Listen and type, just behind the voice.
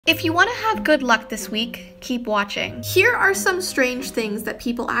If you want to have good luck this week, keep watching. Here are some strange things that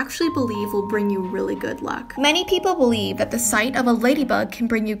people actually believe will bring you really good luck. Many people believe that the sight of a ladybug can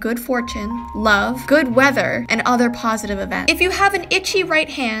bring you good fortune, love, good weather, and other positive events. If you have an itchy right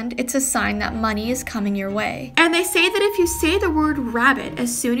hand, it's a sign that money is coming your way. And they say that if you say the word rabbit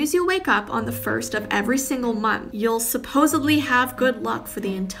as soon as you wake up on the first of every single month, you'll supposedly have good luck for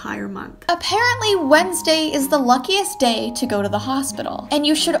the entire month. Apparently, Wednesday is the luckiest day to go to the hospital, and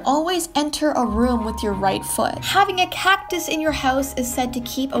you should always enter a room with your right foot. Having a cactus in your house is said to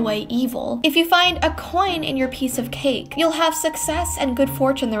keep away evil. If you find a coin in your piece of cake, you'll have success and good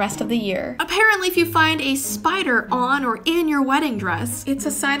fortune the rest of the year. Apparently, if you find a spider on or in your wedding dress, it's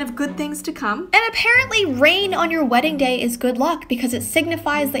a sign of good things to come. And apparently, rain on your wedding day is good luck because it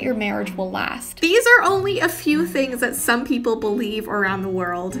signifies that your marriage will last. These are only a few things that some people believe around the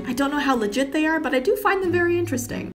world. I don't know how legit they are, but I do find them very interesting.